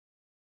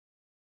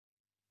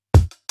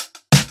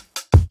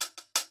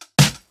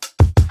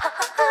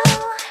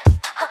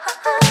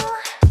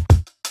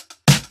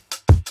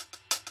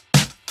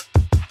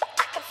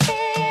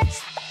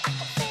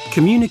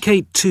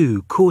Communicate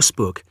 2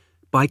 Coursebook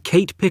by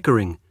Kate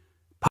Pickering,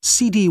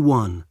 CD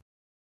 1.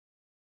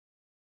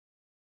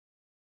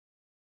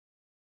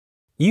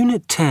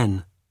 Unit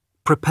 10.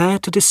 Prepare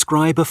to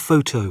describe a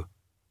photo.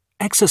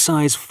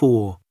 Exercise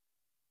 4.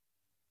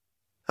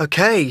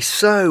 Okay,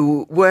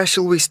 so where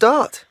shall we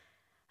start?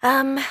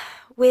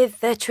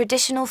 With the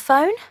traditional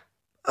phone?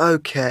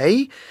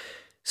 Okay,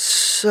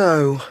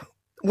 so,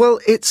 well,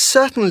 it's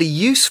certainly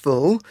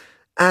useful,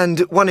 and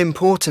one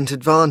important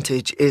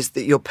advantage is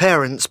that your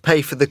parents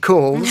pay for the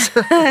calls.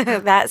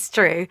 That's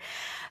true.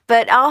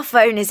 But our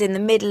phone is in the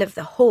middle of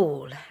the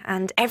hall,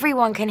 and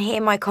everyone can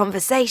hear my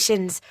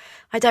conversations.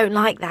 I don't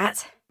like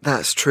that.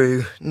 That's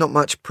true, not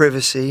much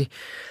privacy.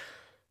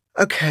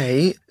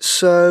 Okay,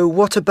 so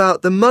what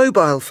about the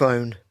mobile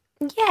phone?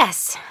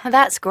 Yes,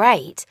 that's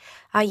great.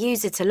 I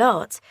use it a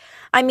lot.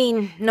 I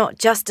mean, not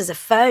just as a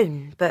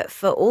phone, but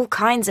for all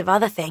kinds of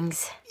other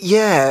things.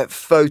 Yeah,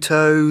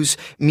 photos,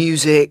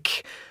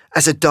 music,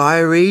 as a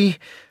diary.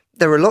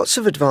 There are lots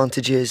of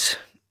advantages.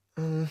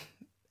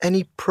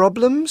 Any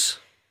problems?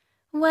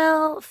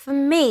 Well, for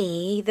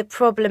me, the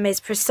problem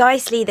is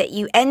precisely that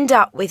you end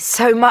up with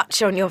so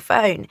much on your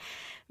phone.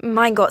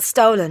 Mine got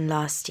stolen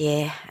last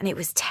year, and it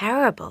was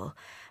terrible.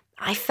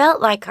 I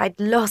felt like I'd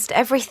lost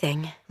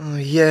everything. Oh,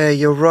 yeah,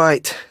 you're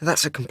right.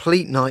 That's a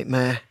complete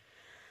nightmare.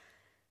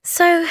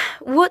 So,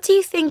 what do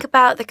you think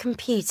about the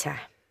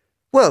computer?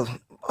 Well,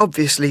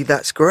 obviously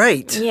that's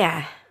great.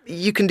 Yeah.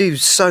 You can do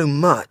so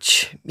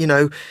much,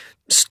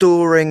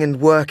 storing and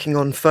working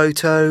on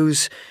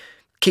photos,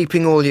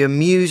 keeping all your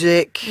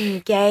music.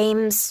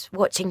 Games,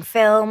 watching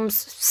films,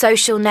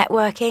 social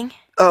networking.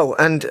 Oh,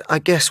 and I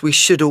guess we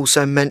should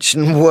also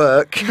mention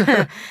work.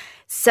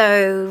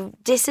 So,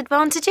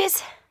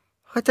 disadvantages?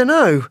 I don't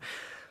know.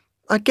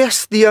 I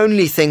guess the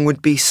only thing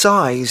would be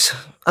size.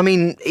 I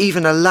mean,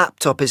 even a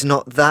laptop is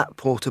not that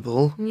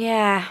portable.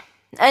 Yeah,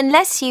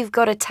 unless you've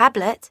got a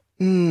tablet.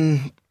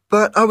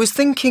 But I was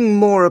thinking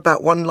more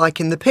about one like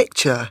in the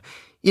picture.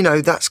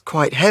 That's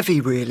quite heavy,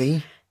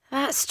 really.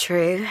 That's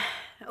true.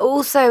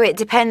 Also, it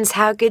depends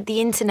how good the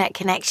internet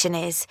connection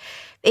is,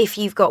 if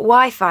you've got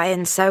Wi-Fi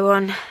and so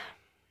on.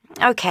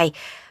 OK,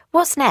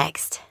 what's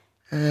next?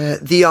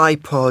 The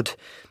iPod.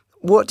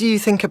 What do you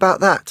think about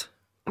that?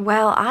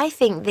 Well, I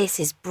think this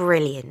is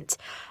brilliant.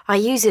 I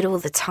use it all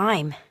the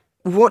time.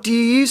 What do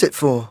you use it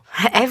for?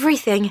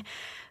 Everything.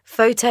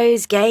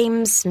 Photos,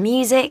 games,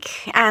 music,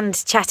 and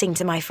chatting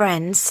to my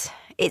friends.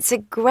 It's a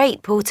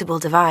great portable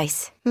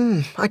device.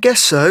 I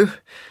guess so.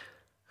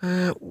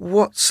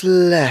 What's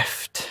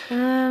left?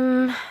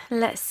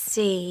 Let's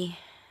see.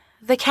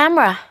 The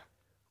camera.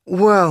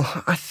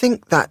 Well, I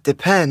think that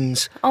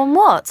depends. On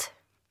what?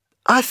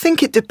 I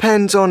think it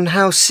depends on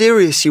how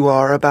serious you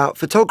are about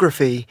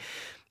photography.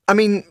 I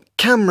mean,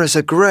 cameras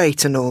are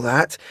great and all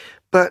that,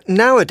 but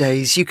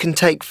nowadays you can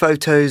take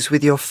photos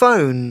with your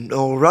phone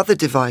or other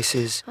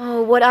devices.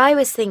 Oh, what I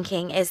was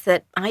thinking is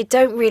that I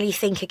don't really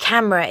think a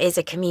camera is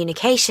a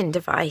communication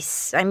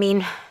device. I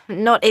mean,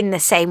 not in the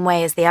same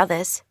way as the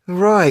others.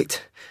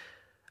 Right.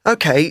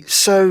 OK,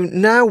 so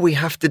now we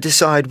have to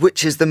decide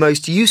which is the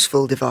most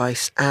useful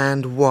device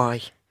and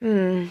why.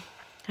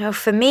 Oh,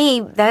 for me,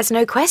 there's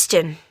no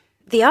question.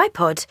 The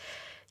iPod.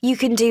 You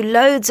can do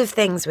loads of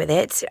things with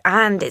it,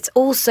 and it's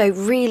also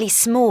really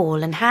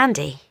small and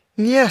handy.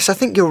 Yes, I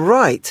think you're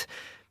right.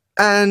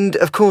 And,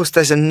 of course,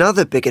 there's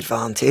another big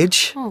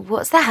advantage. Oh,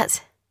 what's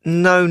that?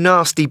 No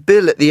nasty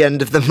bill at the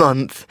end of the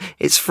month.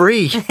 It's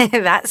free.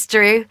 That's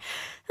true.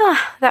 Oh,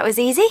 that was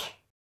easy.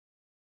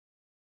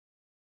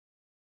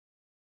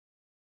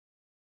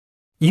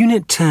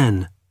 Unit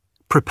 10.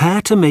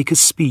 Prepare to make a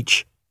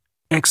speech.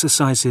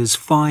 Exercises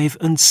 5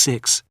 and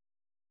 6.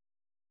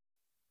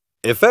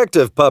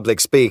 Effective public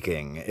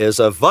speaking is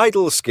a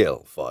vital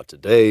skill for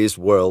today's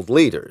world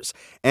leaders,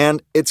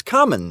 and it's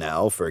common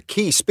now for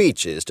key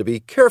speeches to be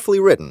carefully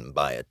written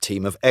by a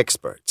team of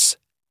experts.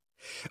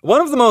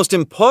 One of the most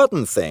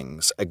important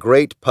things a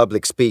great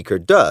public speaker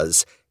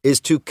does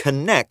is to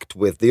connect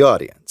with the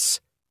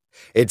audience.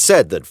 It's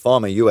said that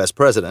former U.S.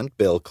 President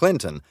Bill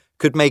Clinton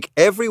could make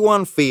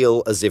everyone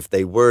feel as if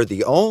they were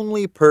the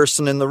only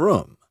person in the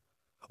room,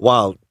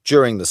 while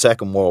during the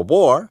Second World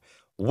War,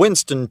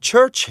 Winston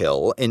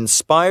Churchill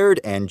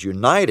inspired and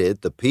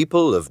united the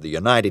people of the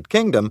United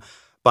Kingdom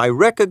by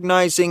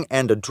recognizing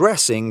and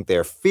addressing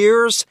their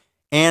fears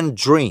and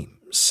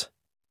dreams.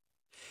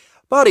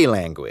 Body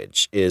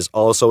language is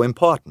also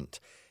important.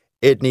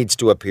 It needs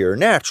to appear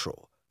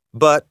natural,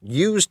 but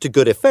used to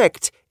good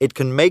effect, it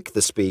can make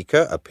the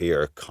speaker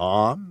appear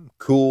calm,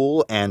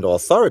 cool, and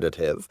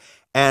authoritative,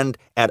 and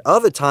at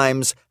other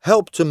times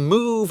help to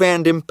move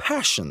and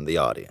impassion the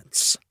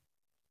audience.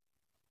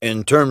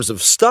 In terms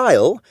of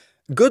style,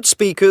 good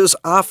speakers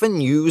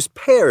often use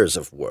pairs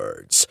of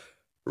words,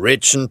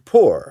 rich and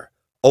poor,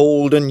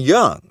 old and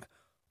young,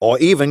 or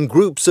even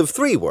groups of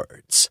 3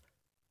 words.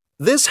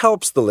 This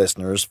helps the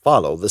listeners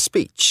follow the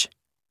speech.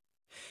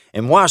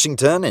 In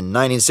Washington in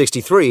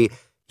 1963,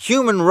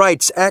 human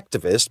rights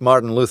activist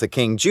Martin Luther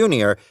King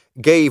Jr.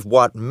 gave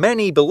what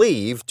many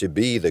believe to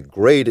be the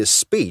greatest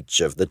speech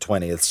of the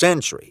 20th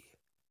century.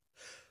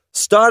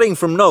 Starting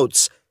from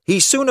notes, he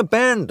soon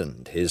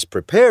abandoned his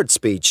prepared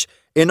speech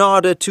in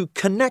order to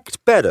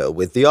connect better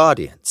with the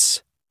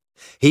audience.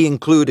 He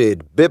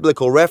included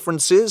biblical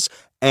references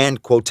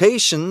and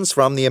quotations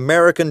from the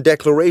American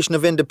Declaration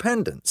of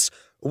Independence,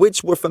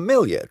 which were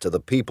familiar to the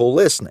people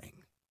listening.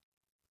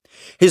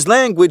 His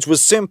language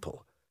was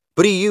simple,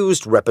 but he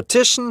used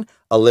repetition,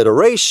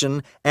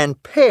 alliteration,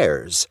 and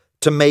pairs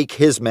to make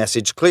his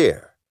message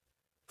clear.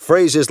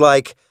 Phrases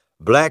like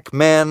black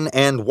men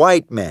and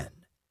white men,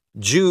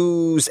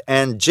 Jews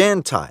and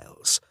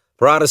Gentiles,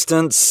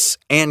 Protestants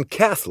and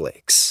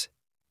Catholics.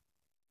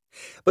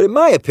 But in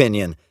my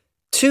opinion,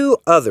 two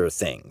other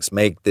things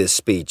make this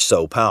speech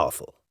so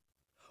powerful.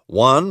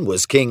 One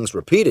was King's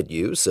repeated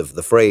use of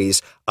the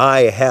phrase,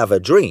 "I have a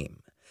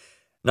dream."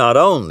 Not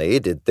only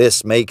did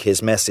this make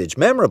his message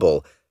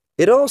memorable,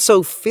 it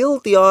also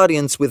filled the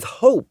audience with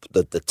hope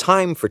that the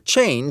time for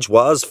change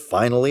was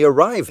finally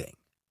arriving.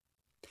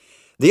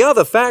 The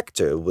other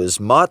factor was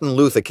Martin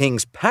Luther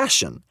King's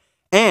passion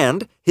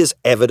and his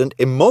evident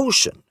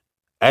emotion,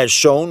 as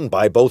shown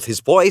by both his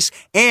voice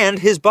and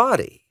his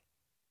body.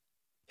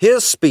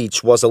 His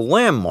speech was a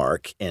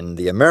landmark in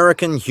the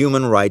American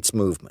human rights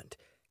movement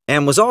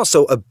and was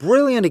also a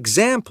brilliant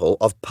example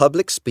of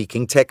public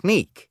speaking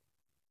technique.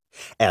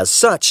 As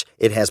such,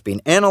 it has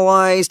been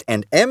analyzed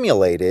and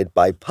emulated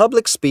by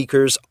public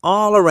speakers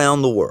all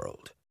around the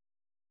world.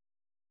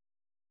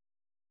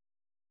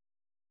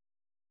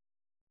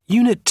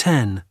 Unit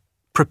 10.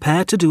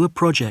 Prepare to do a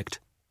project.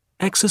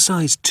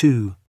 Exercise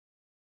 2.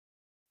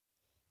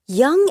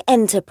 Young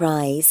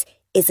Enterprise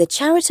is a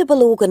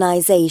charitable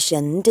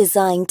organisation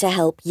designed to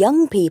help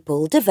young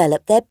people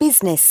develop their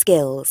business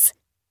skills.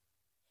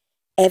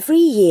 Every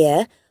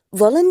year,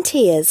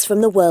 volunteers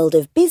from the world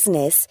of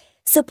business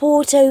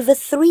support over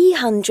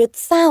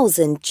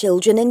 300,000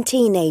 children and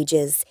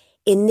teenagers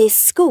in this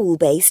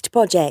school-based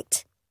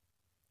project.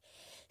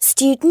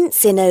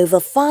 Students in over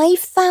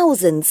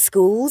 5,000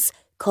 schools,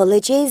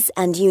 colleges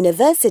and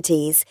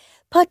universities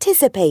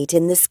participate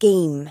in the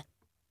scheme.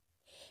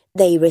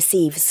 They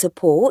receive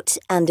support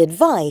and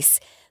advice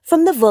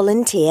from the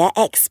volunteer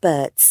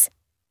experts.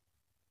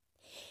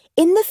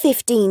 In the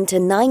 15 to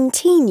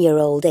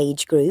 19-year-old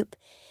age group,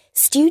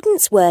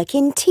 students work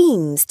in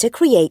teams to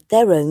create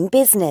their own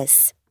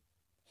business.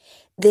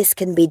 This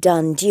can be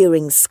done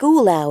during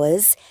school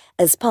hours,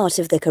 as part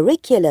of the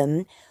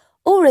curriculum,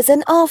 or as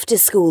an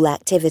after-school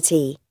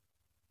activity.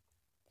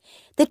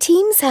 The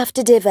teams have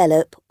to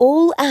develop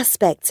all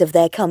aspects of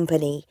their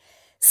company,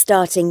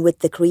 starting with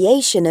the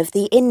creation of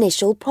the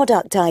initial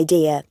product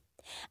idea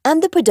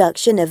and the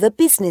production of a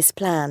business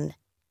plan.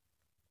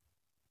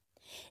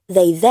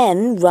 They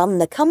then run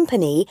the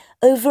company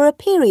over a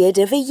period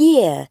of a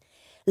year,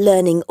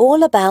 learning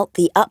all about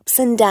the ups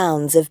and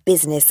downs of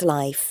business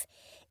life,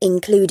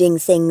 including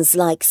things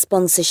like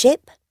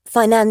sponsorship,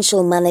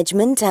 financial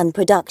management and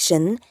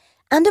production,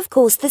 and of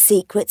course the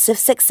secrets of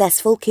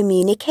successful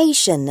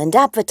communication and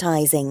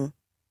advertising.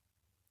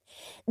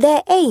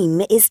 Their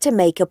aim is to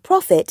make a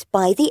profit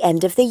by the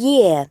end of the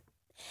year,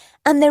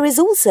 and there is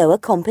also a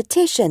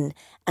competition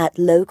at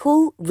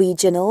local,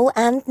 regional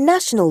and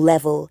national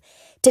level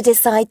to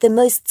decide the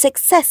most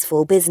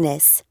successful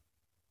business.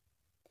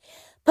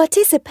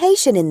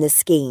 Participation in the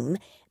scheme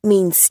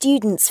means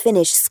students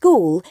finish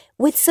school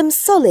with some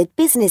solid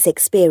business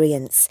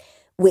experience,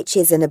 which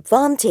is an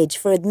advantage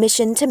for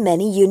admission to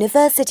many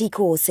university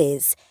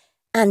courses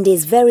and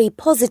is very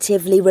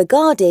positively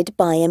regarded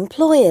by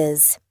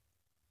employers.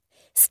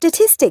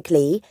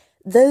 Statistically,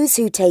 those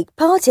who take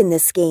part in the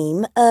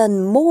scheme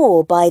earn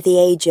more by the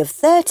age of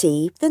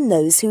 30 than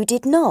those who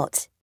did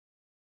not.